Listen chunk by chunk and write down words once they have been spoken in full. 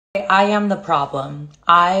I am the problem.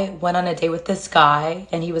 I went on a date with this guy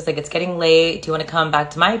and he was like, it's getting late. Do you want to come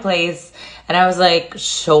back to my place? And I was like,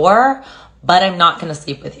 sure, but I'm not going to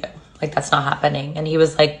sleep with you. Like, that's not happening. And he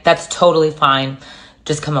was like, that's totally fine.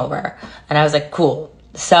 Just come over. And I was like, cool.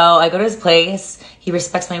 So I go to his place. He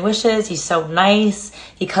respects my wishes. He's so nice.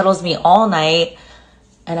 He cuddles me all night.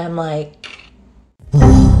 And I'm like,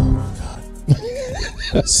 oh my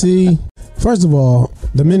God. See, first of all,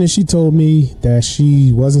 the minute she told me that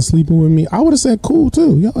she wasn't sleeping with me, I would have said cool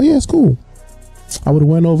too. Yeah, it's cool. I would have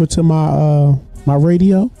went over to my my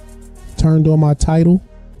radio, turned on my title,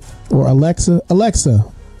 or Alexa,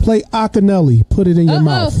 play Akinelli, put it in your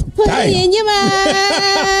mouth. Put it in your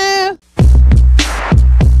mouth.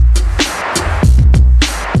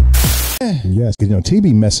 Yes, you know,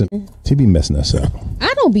 TB messing us up.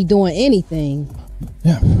 I don't be doing anything.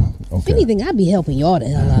 Yeah. Okay. If anything, I be helping y'all the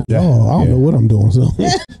hell out. Yeah. Oh, I don't know what I'm doing. So.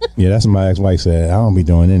 Yeah, that's what my ex-wife said. I don't be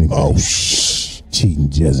doing anything. Oh,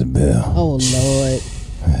 cheating Jezebel. Oh, Lord.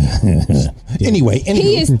 Anyway.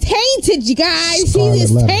 He is tainted, you guys. He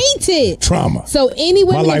is tainted. Trauma. So any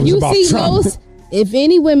women you see Los, if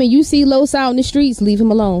any women you see Los out in the streets, leave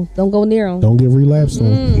him alone. Don't go near him. Don't get relapsed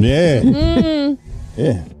on. Yeah.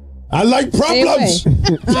 Yeah. I like problems.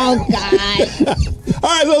 Oh, God. All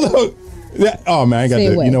right, look. Oh man, I got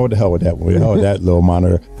to. You know what the hell with that? What the hell with that little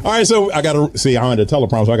monitor? All right, so I got to see. I had a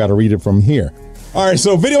teleprompter, so I got to read it from here. All right,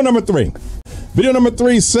 so video number 3. Video number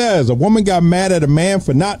 3 says a woman got mad at a man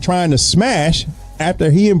for not trying to smash after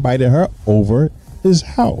he invited her over his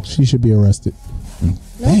house. She should be arrested.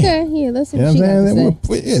 Okay, yeah, let's see what she got to say.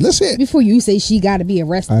 Yeah, let's hear it. Before you say she got to be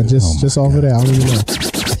arrested. I just off of that, I don't even know.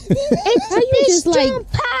 How you just like,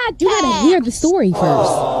 you got to hear the story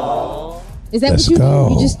first. Is that what you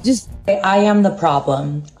do? You just I am the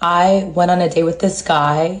problem. I went on a date with this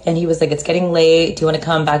guy and he was like, it's getting late. Do you want to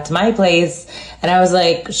come back to my place? And I was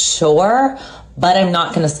like, sure, but I'm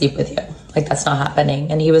not going to sleep with you. Like, that's not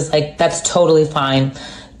happening. And he was like, that's totally fine.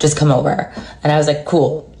 Just come over. And I was like,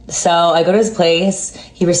 cool. So I go to his place.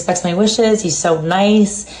 He respects my wishes. He's so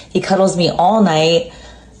nice. He cuddles me all night.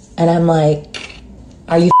 And I'm like,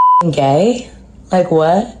 are you gay? Like,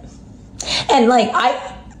 what? And like, I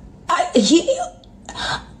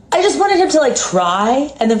just wanted him to like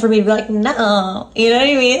try, and then for me to be like, no, you know what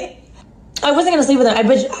I mean? I wasn't gonna sleep with him. I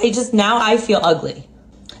just now I feel ugly.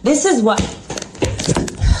 This is what.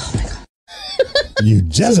 Oh my God. You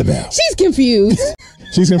Jezebel. She's confused.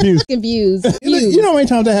 She's confused. Confused. You know how many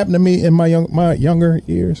times that happened to me in my younger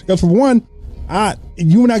years? Because for one,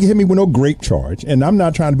 you and I can hit me with no grape charge, and I'm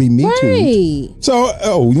not trying to be me too.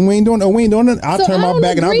 So, we ain't doing it. I'll turn my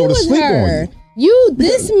back and I'll go to sleep on you.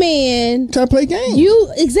 This man try to play games.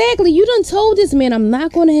 You done told this man I'm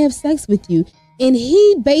not going to have sex with you, and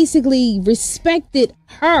he basically respected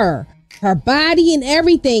her body and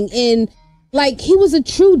everything, and like he was a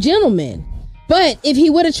true gentleman. But if he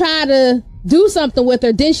would have tried to do something with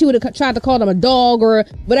her, then she would have tried to call him a dog or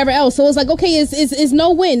whatever else. So it's like, okay, it's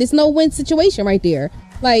no win. It's no win situation right there.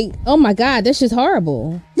 Like, oh my God, that's just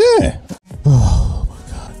horrible. Yeah. Oh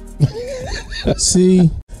my God. See,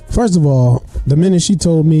 first of all, the minute she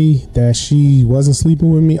told me that she wasn't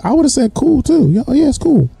sleeping with me, I would have said cool too. Yeah, it's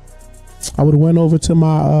cool. I would have went over to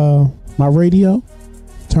my my radio,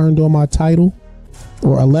 turned on my title,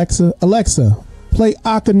 or Alexa, play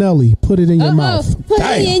Akinelli, put it in your mouth. Put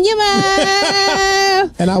it in your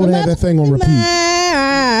mouth. And I would have that thing on repeat.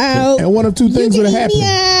 And one of two things would have happened.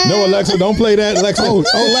 No, Alexa, don't play that. Alexa,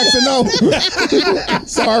 Alexa, no.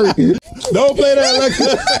 Sorry. Don't play that,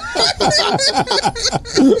 Alexa.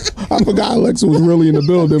 I forgot Alexa was really in the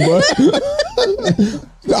building, but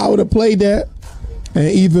I would have played that, and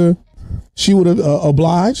either she would have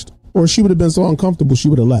obliged, or she would have been so uncomfortable she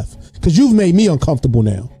would have left. Because you've made me uncomfortable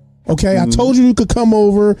now. Okay, I told you could come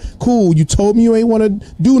over. Cool. You told me you ain't want to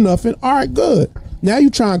do nothing. All right, good. Now you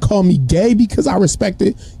try and call me gay because I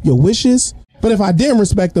respected your wishes. But if I didn't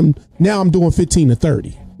respect them, now I'm doing 15 to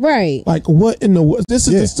 30. Right. Like, what in the... This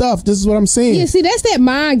is the stuff. This is what I'm saying. Yeah, see, that's that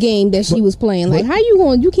mind game that she was playing. Like, how you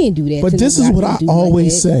going... You can't do that. But this is what I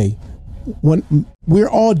always say. When we're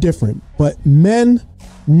all different. But men,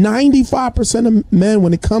 95% of men,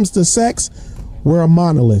 when it comes to sex, we're a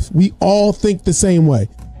monolith. We all think the same way.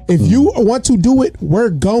 If you want to do it, we're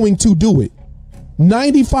going to do it.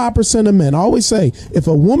 95% of men. I always say, if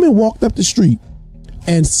a woman walked up the street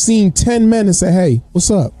and seen 10 men and say, hey,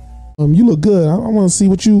 what's up? You look good. I want to see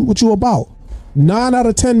what you about. 9 out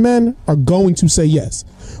of 10 men are going to say yes.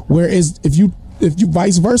 Whereas if you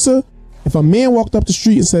vice versa, if a man walked up the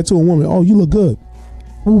street and said to a woman, oh, you look good.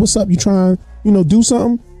 Oh, what's up? You trying, do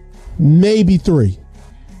something? Maybe 3.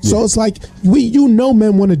 So it's like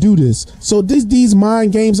men want to do this. So these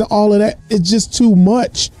mind games and all of that, it's just too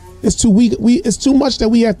much. It's too it's too much that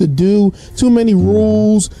we have to do. Too many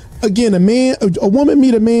rules. Again, a woman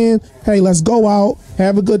meet a man. Hey, let's go out,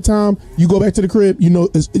 have a good time. You go back to the crib.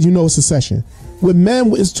 It's a session. With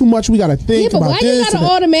men, it's too much. We got to think about this.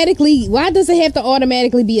 Why does it have to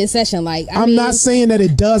automatically be a session? Like, I'm not saying that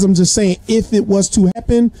it does. I'm just saying if it was to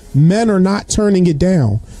happen, men are not turning it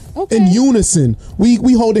down. Okay. In unison, we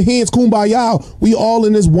holding hands, kumbaya. We all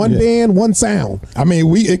in this one band, one sound. I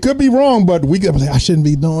mean, it could be wrong, but I shouldn't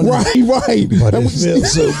be doing right. But it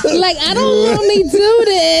feels so like I don't normally do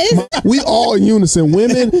this. We all in unison.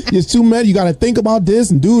 Women, it's too many. You got to think about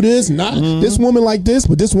this and do this. Not this woman like this,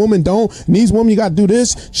 but this woman don't. And these women, you got to do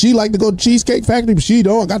this. She like to go to Cheesecake Factory, but she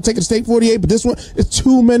don't. I got to take a steak 48, but this one, it's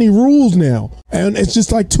too many rules now, and it's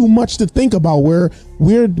just like too much to think about. Where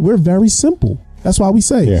we're very simple. That's why we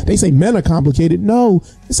say, they say men are complicated. No,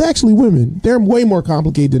 it's actually women. They're way more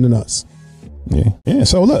complicated than us. Yeah.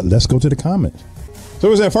 So look, let's go to the comments. So it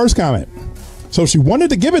was that first comment. So she wanted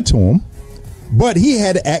to give it to him, but he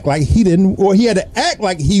had to act like he didn't, or he had to act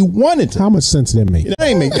like he wanted to. How much sense did that make? That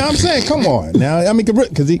ain't make. I'm saying, come on now. I mean,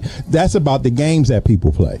 because that's about the games that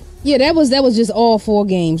people play. Yeah, that was just all 4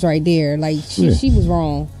 games right there. Like she was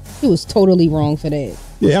wrong. She was totally wrong for that.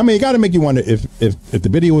 Yeah, I mean, it got to make you wonder if the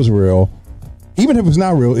video was real. Even if it's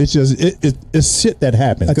not real, it's just it's shit that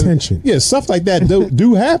happens. Attention. Yeah, stuff like that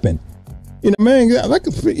do happen. You know, man.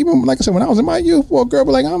 Even like I said, when I was in my youth, for a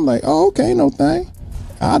girl, I'm like, oh, okay, no thing.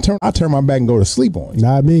 I turn my back and go to sleep on you.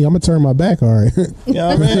 Not me. I'm gonna turn my back. All right. You know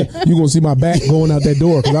what I mean? You gonna see my back going out that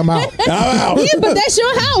door because I'm out. Yeah, but that's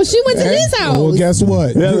your house. She went to his house. Well, guess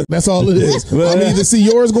what? That's all it is. I'm either see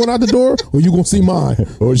yours going out the door or you gonna see mine.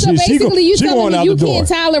 Or so basically, you telling me you door. can't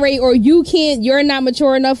tolerate, or you're not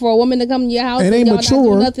mature enough for a woman to come to your house. It ain't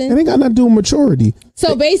mature. It ain't got nothing to do with maturity.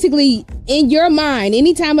 So basically, in your mind,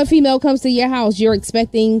 anytime a female comes to your house, you're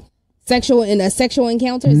expecting sexual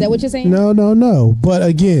encounter. Is that what you're saying? No. But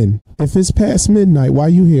again, if it's past midnight, why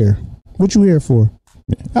you here? What you here for?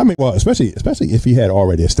 I mean, well, especially if he had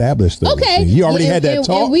already established those. Okay, you already had that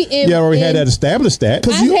talk. You already had that established that.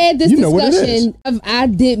 I've had this discussion. I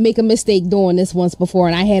did make a mistake doing this once before,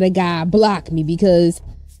 and I had a guy block me because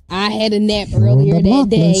I had a nap earlier that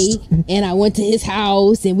day, and I went to his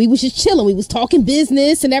house, and we was just chilling. We was talking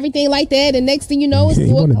business and everything like that. And next thing you know, it's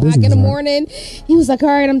 2 o'clock in the morning. He was like, "All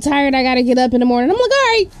right, I'm tired. I gotta get up in the morning." I'm like, "All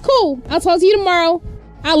right, cool. I'll talk to you tomorrow.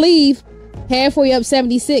 I'll leave." Halfway up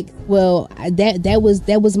 76. Well, that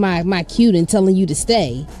was my cue in telling you to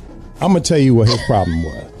stay. I'm gonna tell you what his problem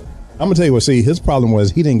was. I'm gonna tell you what. See, his problem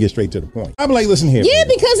was he didn't get straight to the point. I'm like, listen here. Yeah,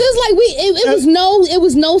 because it's like it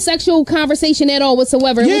was no sexual conversation at all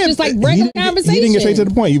whatsoever. It was just like regular conversation. He didn't get straight to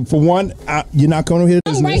the point. For one, you're not going to hear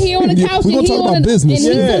this. I'm right here on the couch. We're gonna talk about business.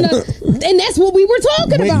 And that's what we were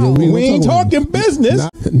talking about. We ain't talking business.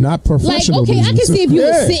 Not professional. Like, okay, business. I can see if you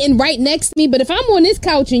were sitting right next to me, but if I'm on this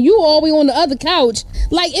couch and you all the way on the other couch,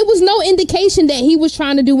 like it was no indication that he was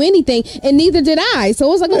trying to do anything, and neither did I. So it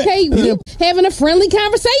was like, okay, we having a friendly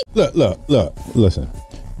conversation. Look, listen.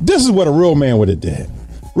 This is what a real man would have did.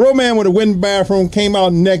 Real man would have went in the bathroom, came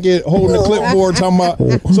out naked, holding a clipboard, talking about.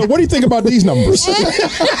 So what do you think about these numbers? Boy,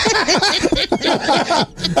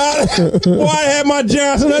 I had my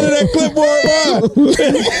Johnson under that clipboard, boy.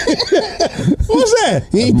 What's that?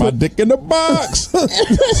 He ain't my dick in the box.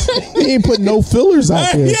 He ain't put no fillers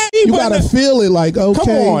out there. You gotta feel it like, okay.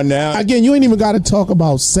 Come on now. Again, you ain't even gotta talk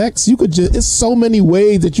about sex. You could just, it's so many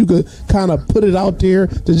ways that you could kind of put it out there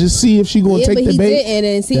to just see if she gonna take the bait.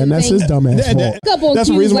 And that's his dumb ass fault. That's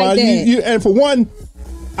the reason why and for one,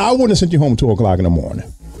 I wouldn't have sent you home at 2 o'clock in the morning.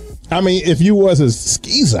 I mean, if you was a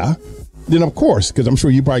skeezer, then of course, because I'm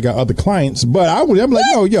sure you probably got other clients. But I'm like,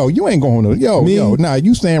 yo, you ain't going home. Nah,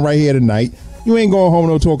 you staying right here tonight. You ain't going home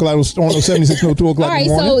no 2 o'clock. On 76, no 2 o'clock. All right,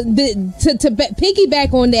 in the morning. so to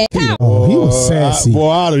piggyback on that, he was sassy.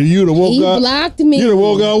 Boy, you done woke up. He blocked me. You done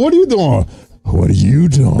woke up. What are you doing? What are you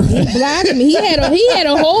doing? He blocked me. He had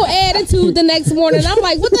a whole attitude the next morning. I'm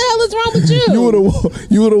like, what the hell is wrong with you?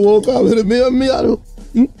 You would have woke up with me.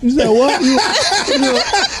 You said what?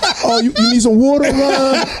 You need some water,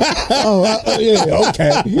 Ron? Yeah,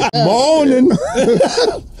 okay. Morning. All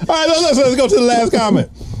right, let's go to the last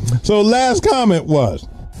comment. So last comment was,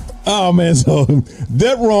 oh man, so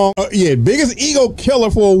that wrong. Biggest ego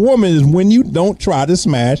killer for a woman is when you don't try to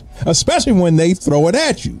smash, especially when they throw it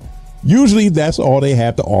at you. Usually that's all they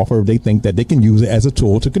have to offer if they think that they can use it as a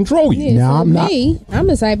tool to control you. Yeah, now I'm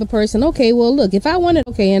the type of person, okay, well look, if I want it,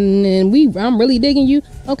 okay, and I'm really digging you,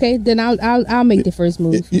 okay, then I'll make the first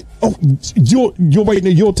move. You'll wait,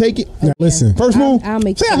 you'll take it. Now, listen. First move. I'll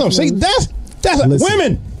make the first move. See, that's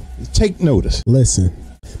women. take notice. Listen,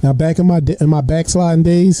 now back in my backsliding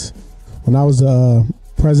days, when I was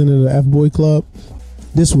president of the F Boy Club,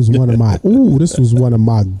 this was one of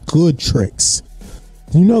my good tricks.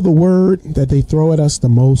 Do you know the word that they throw at us the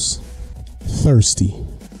most? Thirsty.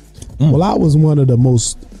 Well, I was one of the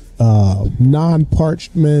most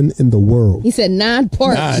non-parched men in the world. He said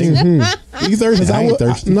non-parched. You thirsty? I ain't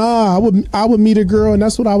thirsty. I would meet a girl and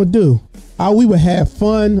that's what I would do. We would have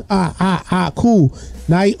fun. Cool.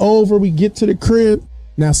 Night over, we get to the crib.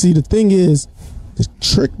 Now, see, the thing is, the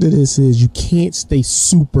trick to this is you can't stay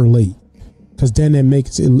super late, because then that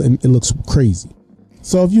makes it looks crazy.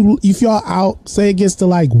 So if y'all out, say it gets to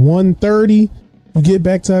like 1:30, you get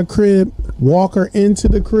back to her crib, walk her into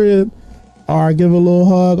the crib. All right, give her a little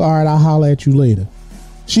hug. All right, I'll holler at you later.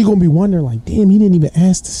 She gonna be wondering like, damn, he didn't even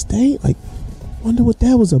ask to stay. Like, wonder what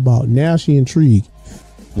that was about. Now she intrigued.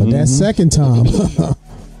 But that second time,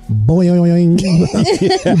 boing,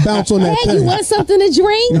 you bounce on that thing. You want something to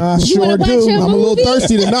drink? I sure do. I'm a little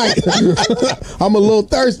thirsty tonight. I'm a little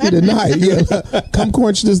thirsty tonight. Yeah. Come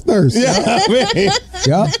quench this thirst. Yeah,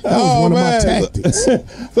 that was one of my tactics.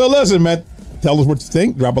 So listen, man, tell us what you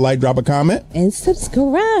think. Drop a like, drop a comment. And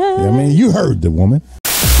subscribe. I mean, you heard the woman.